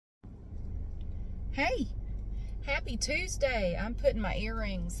Hey, happy Tuesday. I'm putting my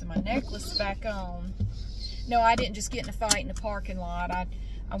earrings and my necklace back on. No, I didn't just get in a fight in the parking lot. I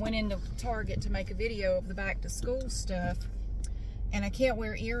went into Target to make a video of the back to school stuff, and I can't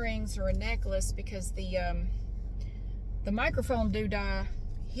wear earrings or a necklace because the microphone doodah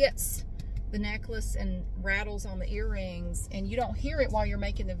hits the necklace and rattles on the earrings, and you don't hear it while you're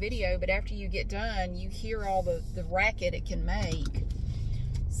making the video, but after you get done, you hear all the racket it can make.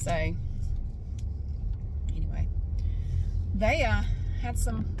 So anyway, they had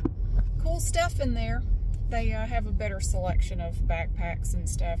some cool stuff in there. They have a better selection of backpacks and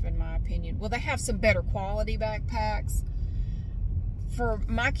stuff, in my opinion. Well, they have some better quality backpacks. For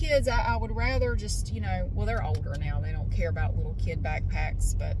my kids, I would rather just, well, they're older now. They don't care about little kid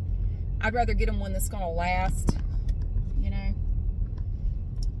backpacks, but I'd rather get them one that's going to last,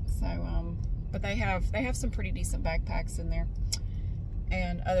 So, but they have some pretty decent backpacks in there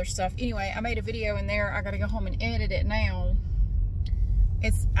and other stuff. Anyway, I made a video in there. I got to go home and edit it now.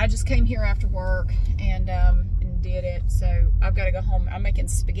 I just came here after work and did it, so I've got to go home. I'm making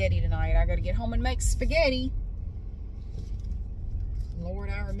spaghetti tonight. I got to get home and make spaghetti. Lord,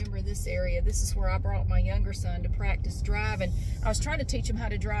 I remember this area. This is where I brought my younger son to practice driving. I was trying to teach him how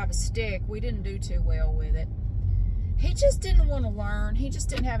to drive a stick. We didn't do too well with it. He just didn't want to learn. He just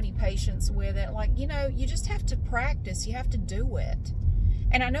didn't have any patience with it. Like, you just have to practice. You have to do it.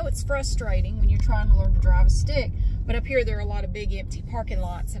 And I know it's frustrating when you're trying to learn to drive a stick, but up here there are a lot of big empty parking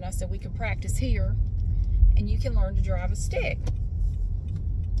lots, and I said we can practice here and you can learn to drive a stick.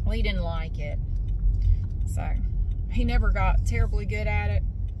 Well, he didn't like it. So he never got terribly good at it,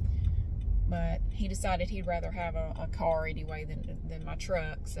 but he decided he'd rather have a car anyway than my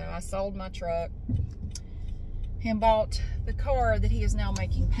truck. So I sold my truck and bought the car that he is now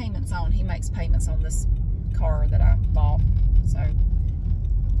making payments on. He makes payments on this car that I bought. So,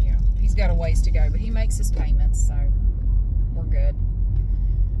 he's got a ways to go, but he makes his payments, so we're good.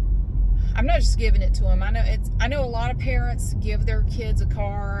 I'm not just giving it to him. I know a lot of parents give their kids a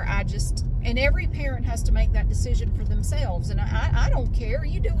car. And every parent has to make that decision for themselves, and I don't care.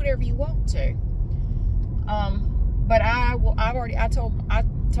 You do whatever you want to. But I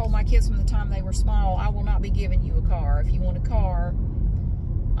told my kids from the time they were small, I will not be giving you a car. If you want a car,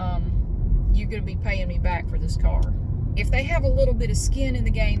 you're going to be paying me back for this car. If they have a little bit of skin in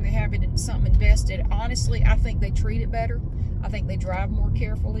the game, they have something invested, honestly, I think they treat it better. I think they drive more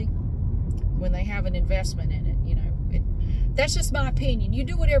carefully when they have an investment in it, That's just my opinion. You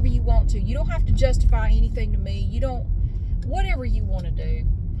do whatever you want to. You don't have to justify anything to me. Whatever you want to do.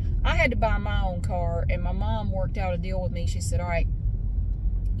 I had to buy my own car, and my mom worked out a deal with me. She said, all right,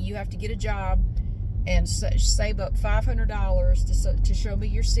 you have to get a job and save up $500 to show me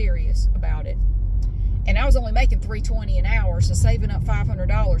you're serious about it. And I was only making $3.20 an hour, so saving up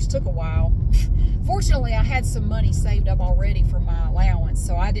 $500 took a while. Fortunately, I had some money saved up already for my allowance,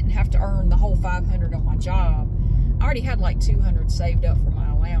 so I didn't have to earn the whole $500 on my job. I already had like $200 saved up for my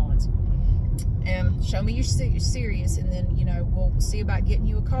allowance. And show me you're serious, and then, we'll see about getting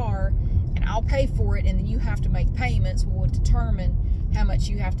you a car, and I'll pay for it, and then you have to make payments. We'll determine how much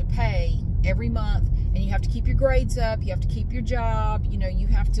you have to pay every month, and you have to keep your grades up, you have to keep your job, you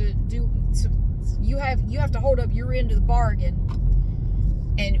have to do... You have to hold up your end of the bargain,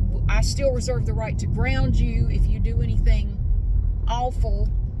 and I still reserve the right to ground you if you do anything awful.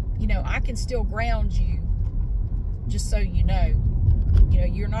 I can still ground you, just so you know.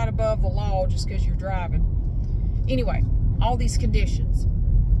 You're not above the law just because you're driving. Anyway, all these conditions,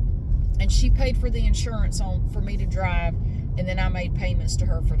 and she paid for the insurance for me to drive, and then I made payments to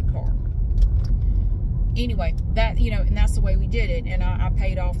her for the car. Anyway, and that's the way we did it, and I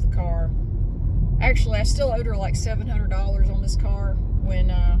paid off the car. Actually, I still owed her like $700 on this car when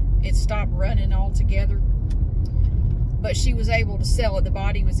it stopped running altogether. But she was able to sell it. The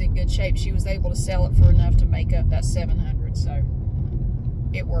body was in good shape. She was able to sell it for enough to make up that $700. So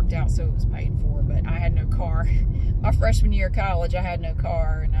it worked out, so it was paid for. But I had no car. My freshman year of college, I had no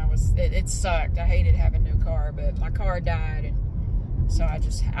car, and it sucked. I hated having no car, but my car died, and so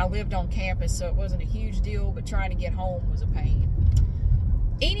I lived on campus, so it wasn't a huge deal. But trying to get home was a pain.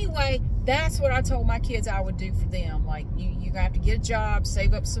 Anyway, that's what I told my kids I would do for them. Like, you have to get a job,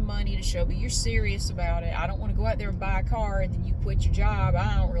 save up some money to show me you're serious about it. I don't want to go out there and buy a car and then you quit your job.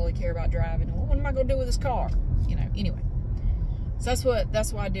 I don't really care about driving. Well, what am I going to do with this car? Anyway. So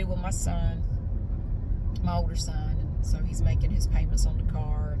that's what I did with my son, my older son. And so he's making his payments on the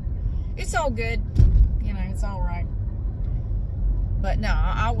car. It's all good. It's all right. But no,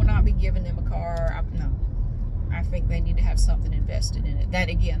 I will not be giving them a car. No. I think they need to have something invested in it. That,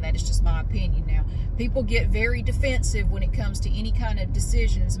 again, that is just my opinion now. People get very defensive when it comes to any kind of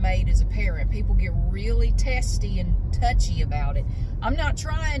decisions made as a parent. People get really testy and touchy about it. I'm not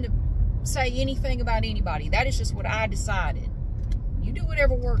trying to say anything about anybody. That is just what I decided. You do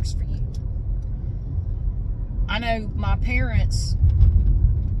whatever works for you. I know my parents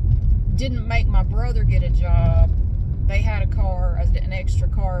didn't make my brother get a job. They had a car, an extra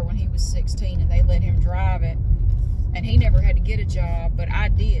car when he was 16, and they let him drive it. And he never had to get a job, but I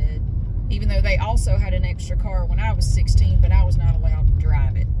did. Even though they also had an extra car when I was 16, but I was not allowed to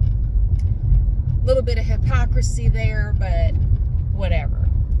drive it. A little bit of hypocrisy there, but whatever.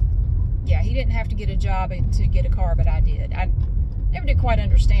 Yeah, he didn't have to get a job to get a car, but I did. I never did quite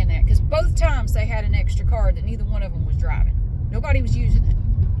understand that, because both times they had an extra car that neither one of them was driving. Nobody was using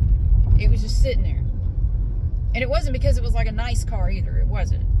it. It was just sitting there. And it wasn't because it was like a nice car either. It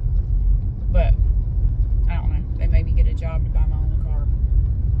wasn't. But I don't know. They made me get a job to buy my own car.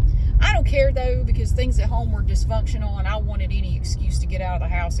 I don't care, though, because things at home were dysfunctional, and I wanted any excuse to get out of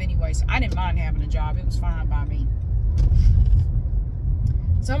the house anyway, so I didn't mind having a job. It was fine by me.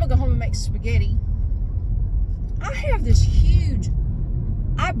 So I'm going to go home and make spaghetti. I have this huge...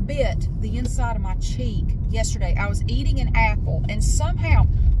 I bit the inside of my cheek yesterday. I was eating an apple, and somehow,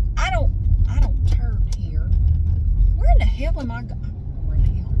 I don't turn here. Where in the hell am I going? Where in the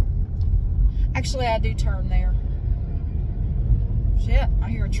hell? Actually, I do turn there. Shit, I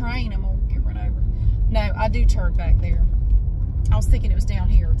hear a train. I'm going to get run over. No, I do turn back there. I was thinking it was down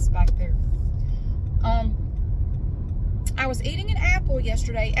here. It's back there. I was eating an apple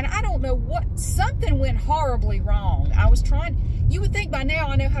yesterday, and I don't know what, something went horribly wrong. I was trying, you would think by now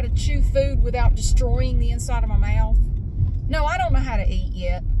I know how to chew food without destroying the inside of my mouth. No, I don't know how to eat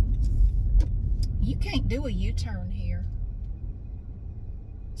yet. You can't do a U-turn here.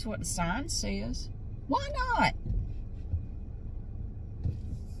 That's what the sign says. Why not?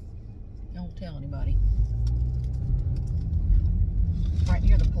 Don't tell anybody. Right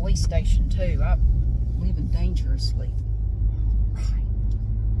near the police station, too. I'm living dangerously. Right.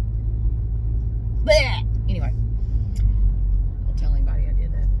 Blech. Anyway. Don't tell anybody I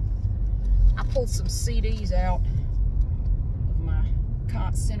did that. I pulled some CDs out of my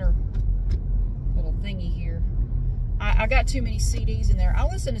center little thingy here. I got too many CDs in there. I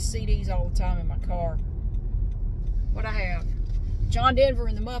listen to CDs all the time in my car. What I have? John Denver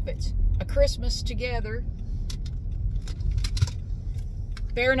and the Muppets. A Christmas Together.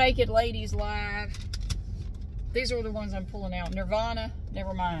 Bare Naked Ladies Live. These are the ones I'm pulling out. Nirvana,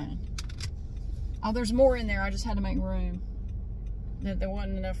 Nevermind. Oh, there's more in there. I just had to make room. There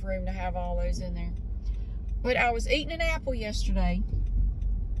wasn't enough room to have all those in there. But I was eating an apple yesterday,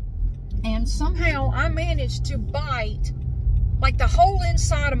 and somehow I managed to bite like the whole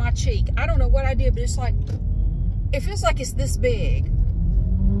inside of my cheek. I don't know what I did, but it's like, it feels like it's this big.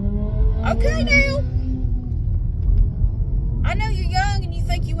 Okay now. I know you're young and you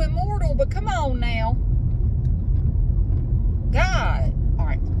think you're immortal, but come on now. God. All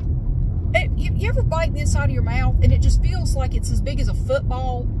right. You ever bite the inside of your mouth and it just feels like it's as big as a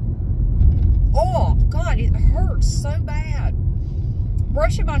football? Oh, God, it hurts so bad.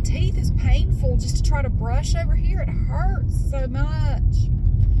 Brushing my teeth is painful just to try to brush over here. It hurts so much.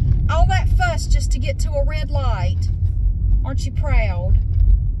 All that fuss just to get to a red light. Aren't you proud?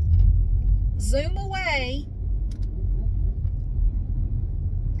 Zoom away.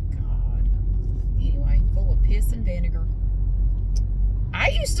 God. Anyway, full of piss and vinegar. I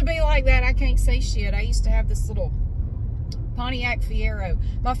used to be like that. I can't say shit. I used to have this little Pontiac Fiero.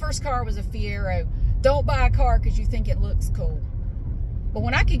 My first car was a Fiero. Don't buy a car because you think it looks cool. But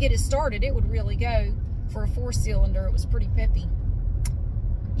when I could get it started, it would really go. For a 4-cylinder, it was pretty peppy.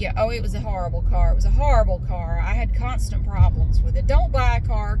 Yeah, oh, it was a horrible car. It was a horrible car. I had constant problems with it. Don't buy a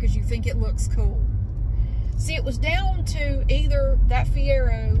car because you think it looks cool. See, it was down to either that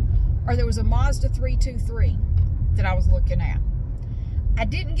Fiero or there was a Mazda 323 that I was looking at. I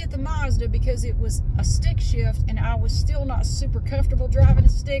didn't get the Mazda because it was a stick shift and I was still not super comfortable driving a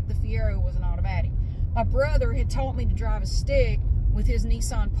stick. The Fiero was an automatic. My brother had taught me to drive a stick with his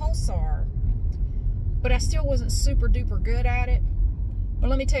Nissan Pulsar, but I still wasn't super duper good at it. But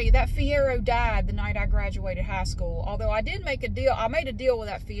let me tell you, that Fiero died the night I graduated high school. Although I did make a deal. I made a deal with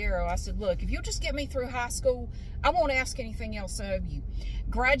that Fiero. I said, look, if you'll just get me through high school, I won't ask anything else of you.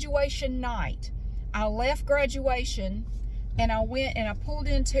 Graduation night, I left graduation and I went and I pulled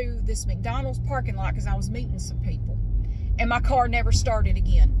into this McDonald's parking lot because I was meeting some people. And my car never started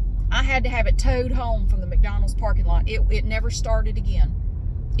again. I had to have it towed home from the McDonald's parking lot. It never started again.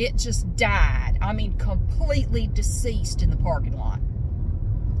 It just died. I mean, completely deceased in the parking lot.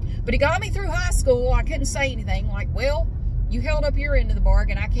 But it got me through high school. I couldn't say anything like, well, you held up your end of the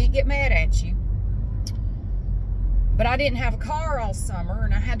bargain. I can't get mad at you. But I didn't have a car all summer,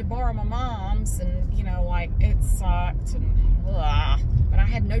 and I had to borrow my mom's, and, you know, like, it sucked, and blah. But I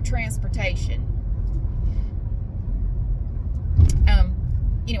had no transportation.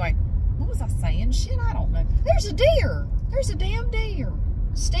 Anyway, what was I saying? Shit, I don't know. There's a deer. There's a damn deer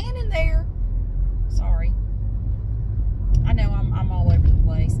standing there. Sorry. I know I'm all over the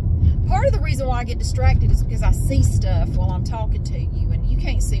place. Part of the reason why I get distracted is because I see stuff while I'm talking to you, and you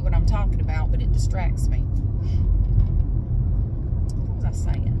can't see what I'm talking about, but it distracts me. What was I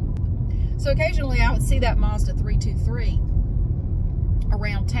saying? So occasionally I would see that Mazda 323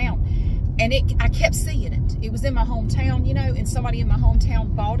 around town, and I kept seeing it. It was in my hometown, you know, and somebody in my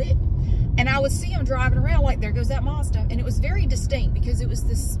hometown bought it, and I would see them driving around like, there goes that Mazda. And it was very distinct because it was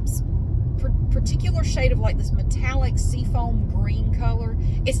this particular shade of like this metallic seafoam green color.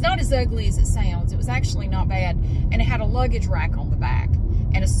 It's not as ugly as it sounds. It was actually not bad, and it had a luggage rack on the back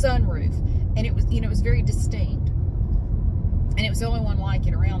and a sunroof, and it was, you know, it was very distinct, and it was the only one like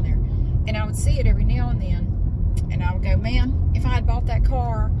it around there. And I would see it every now and then, and I would go, man, if I had bought that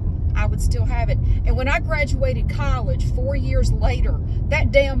car, I would still have it. And when I graduated college 4 years later,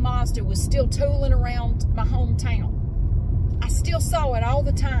 that damn Mazda was still tooling around my hometown. I still saw it all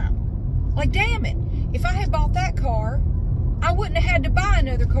the time. Like, damn it, if I had bought that car, I wouldn't have had to buy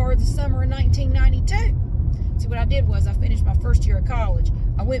another car the summer of 1992. See, what I did was I finished my first year of college.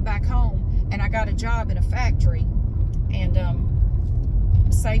 I went back home, and I got a job in a factory, and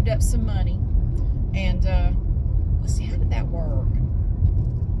saved up some money. And let's see, how did that work?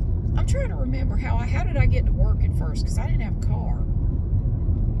 I'm trying to remember how did I get to work at first, because I didn't have a car.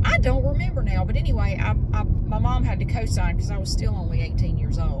 I don't remember now, but anyway, my mom had to co-sign because I was still only 18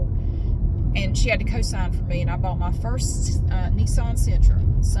 years old. And she had to co-sign for me, and I bought my first Nissan Sentra,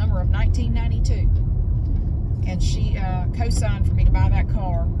 summer of 1992. And she co-signed for me to buy that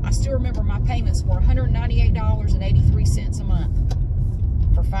car. I still remember my payments were $198.83 a month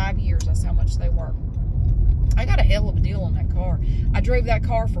for 5 years. That's how much they were. I got a hell of a deal on that car. I drove that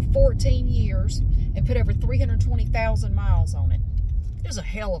car for 14 years and put over 320,000 miles on it. It was a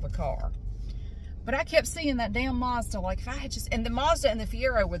hell of a car. But I kept seeing that damn Mazda. Like, if I had just... And the Mazda and the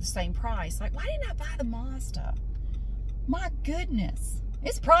Fiero were the same price. Like, why didn't I buy the Mazda? My goodness.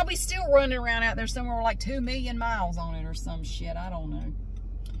 It's probably still running around out there somewhere with like 2 million miles on it or some shit. I don't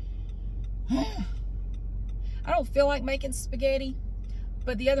know. I don't feel like making spaghetti.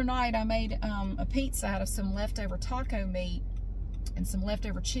 But the other night I made a pizza out of some leftover taco meat and some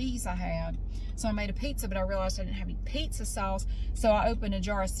leftover cheese I had. So I made a pizza, but I realized I didn't have any pizza sauce. So I opened a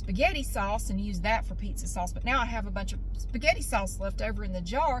jar of spaghetti sauce and used that for pizza sauce. But now I have a bunch of spaghetti sauce left over in the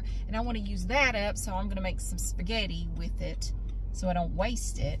jar, and I want to use that up, so I'm going to make some spaghetti with it so I don't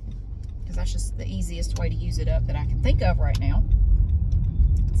waste it, because that's just the easiest way to use it up that I can think of right now.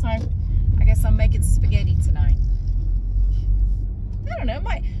 So I guess I'm making spaghetti tonight. I don't know, it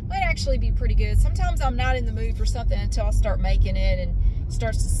might actually be pretty good. Sometimes I'm not in the mood for something until I start making it and it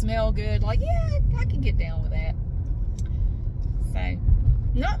starts to smell good. Like, yeah, I can get down with that. So,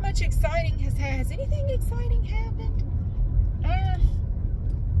 not much exciting has anything exciting happened?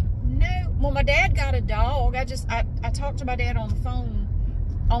 No. Well, my dad got a dog. I talked to my dad on the phone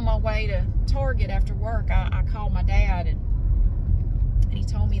on my way to Target after work. I called my dad, and he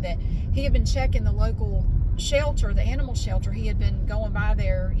told me that he had been checking the local shelter, the animal shelter. He had been going by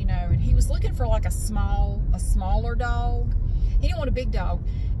there, you know, and he was looking for like a smaller dog. He didn't want a big dog.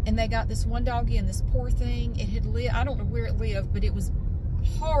 And they got this one doggy, and this poor thing, it had lived, I don't know where it lived, but it was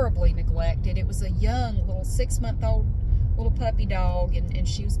horribly neglected. It was a young little 6-month-old little puppy dog, and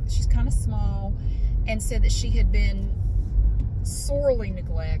she's kind of small, and said that she had been sorely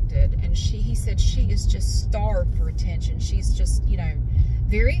neglected, and he said she is just starved for attention. She's just, you know,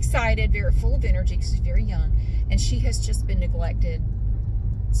 very excited, very full of energy because she's very young, and she has just been neglected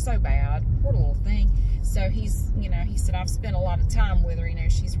so bad. Poor little thing. So he's, you know, he said, I've spent a lot of time with her. You know,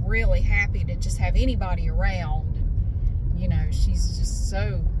 she's really happy to just have anybody around. And, you know, she's just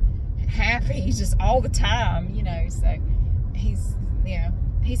so happy just all the time, you know. So he's, you know,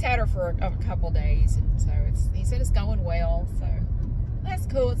 he's had her for a couple days, and so he said it's going well. So that's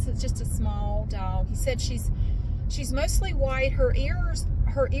cool. It's just a small dog. He said she's mostly white. Her ears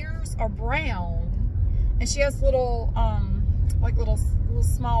are brown, and she has little like little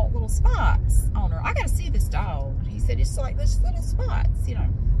small little spots on her. I gotta see this dog. He said it's like this little spots, you know.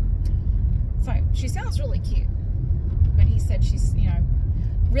 So she sounds really cute, but he said she's, you know,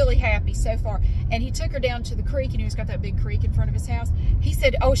 really happy so far. And he took her down to the creek, and he's got that big creek in front of his house. He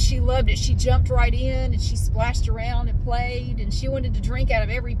said, oh, she loved it. She jumped right in, and she splashed around and played, and she wanted to drink out of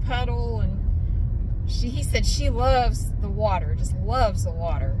every puddle. And he said she loves the water, just loves the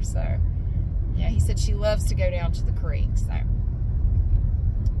water. So, yeah, he said she loves to go down to the creek. So,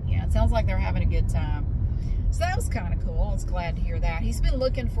 yeah, it sounds like they're having a good time. So that was kind of cool. I was glad to hear that. He's been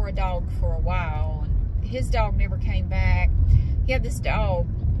looking for a dog for a while, and his dog never came back. He had this dog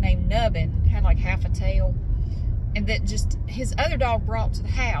named Nubbin, had like half a tail, and that just his other dog brought to the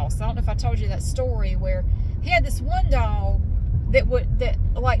house. I don't know if I told you that story, where he had this one dog that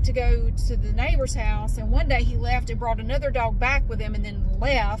liked to go to the neighbor's house, and one day he left and brought another dog back with him, and then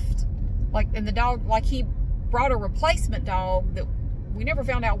left, and the dog, like, he brought a replacement dog that we never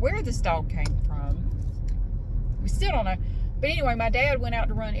found out where this dog came from. We still don't know. But anyway, my dad went out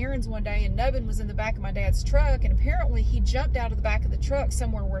to run errands one day, and Nubbin was in the back of my dad's truck, and apparently he jumped out of the back of the truck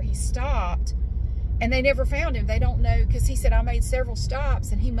somewhere where he stopped, and they never found him. They don't know, because he said, I made several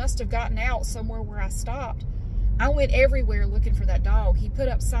stops, and he must have gotten out somewhere where I stopped. I went everywhere looking for that dog. He put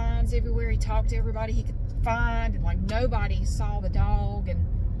up signs everywhere. He talked to everybody he could find, and like nobody saw the dog, and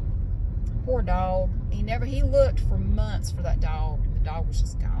poor dog. He looked for months for that dog, and the dog was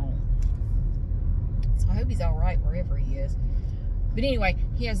just gone. So I hope he's all right wherever he is. But anyway,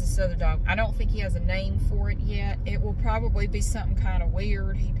 he has this other dog. I don't think he has a name for it yet. It will probably be something kind of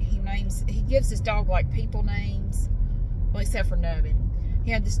weird. He gives his dog like people names. Well, except for Nubbin.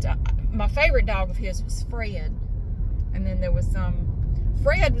 He had this dog. My favorite dog of his was Fred. And then there was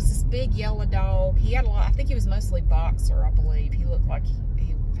Fred was this big yellow dog. He had a lot, I think he was mostly boxer, I believe. He looked like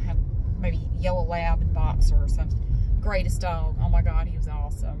he had maybe yellow lab and boxer or something. Greatest dog. Oh my God, he was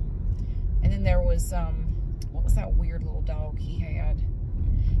awesome. And then there was, what was that weird little dog he had?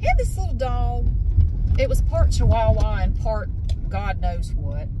 He had this little dog. It was part Chihuahua and part God knows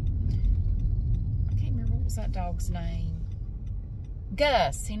what. I can't remember, what was that dog's name?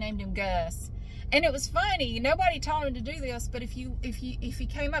 Gus. He named him Gus. And it was funny. Nobody told him to do this, but if he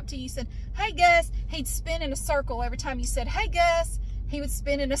came up to you and said, hey Gus, he'd spin in a circle every time you said, hey Gus. He would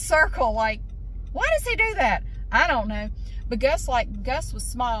spin in a circle. Like, why does he do that? I don't know. But Gus was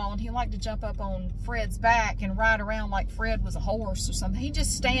small, and he liked to jump up on Fred's back and ride around like Fred was a horse or something. He'd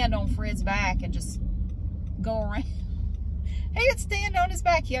just stand on Fred's back and just go around. He would stand on his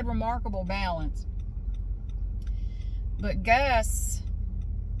back. He had remarkable balance. But Gus,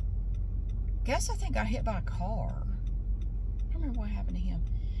 I think got hit by a car. I don't remember what happened to him.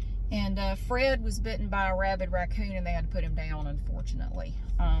 And Fred was bitten by a rabid raccoon, and they had to put him down, unfortunately.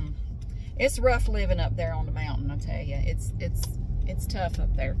 It's rough living up there on the mountain, I tell you. It's tough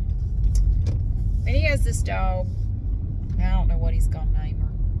up there. And he has this dog. I don't know what he's gonna name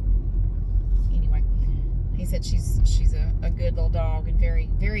her. Anyway, he said she's a good little dog and very,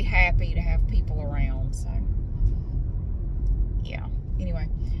 very happy to have people around. So, yeah. Anyway,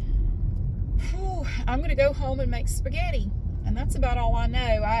 whew, I'm gonna go home and make spaghetti, and that's about all I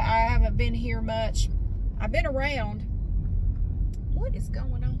know. I haven't been here much. I've been around. What is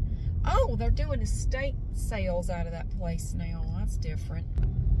going on? Oh, they're doing estate sales out of that place now. That's different.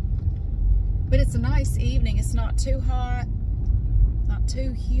 But it's a nice evening. It's not too hot, not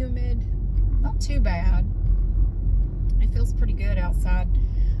too humid, not too bad. It feels pretty good outside.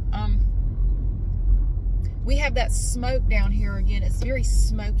 We have that smoke down here again. It's very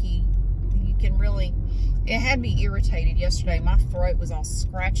smoky. You can really, it had me irritated yesterday. My throat was all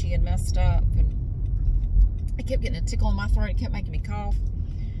scratchy and messed up, and I kept getting a tickle in my throat. It kept making me cough.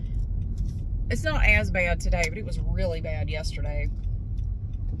 It's not as bad today, but it was really bad yesterday.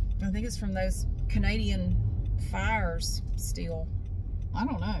 I think it's from those Canadian fires still. I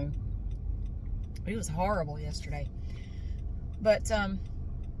don't know. It was horrible yesterday. But I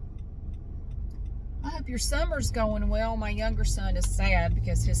hope your summer's going well. My younger son is sad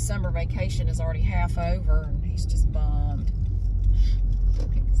because his summer vacation is already half over, and he's just bummed.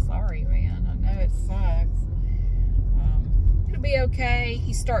 Sorry, man. I know it sucks. It'll be okay.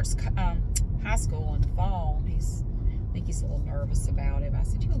 He starts high school in the fall, and I think he's a little nervous about it. I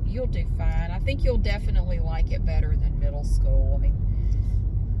said, you'll do fine. I think you'll definitely like it better than middle school. I mean,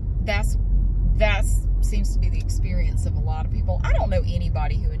 that seems to be the experience of a lot of people. I don't know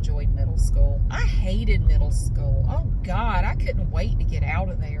anybody who enjoyed middle school. I hated middle school. Oh God, I couldn't wait to get out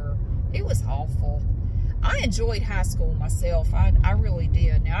of there. It was awful. I enjoyed high school myself. I really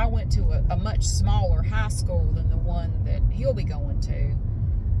did. Now, I went to a much smaller high school than the one that he'll be going to.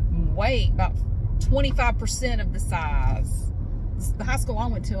 About 25% of the size. The high school I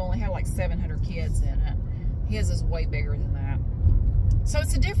went to only had like 700 kids in it. His is way bigger than that. So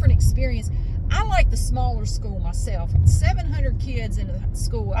it's a different experience. I like the smaller school myself. 700 kids in the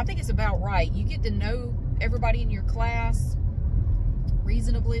school, I think it's about right. You get to know everybody in your class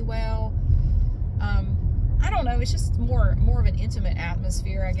reasonably well. I don't know, it's just more of an intimate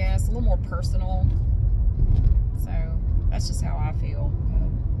atmosphere, I guess, a little more personal. So that's just how I feel.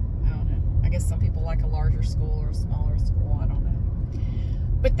 But I don't know. I guess some people like a larger school or a smaller school. I don't know.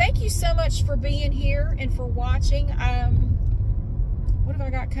 But thank you so much for being here and for watching. What have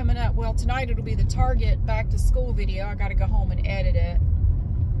I got coming up? Well, tonight it'll be the Target back to school video. I got to go home and edit it.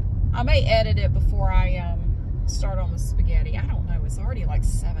 I may edit it before I start on the spaghetti. I don't know. It's already like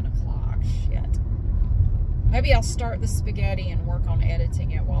 7 o'clock. Shit. Maybe I'll start the spaghetti and work on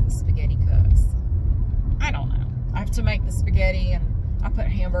editing it while the spaghetti cooks. I don't know. I have to make the spaghetti and I put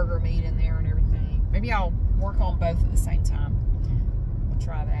hamburger meat in there and everything. Maybe I'll work on both at the same time. We'll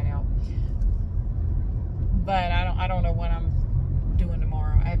try that out. But I don't know what I'm doing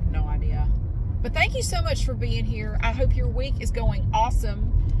tomorrow. I have no idea. But thank you so much for being here. I hope your week is going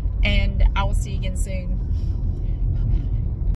awesome, and I will see you again soon.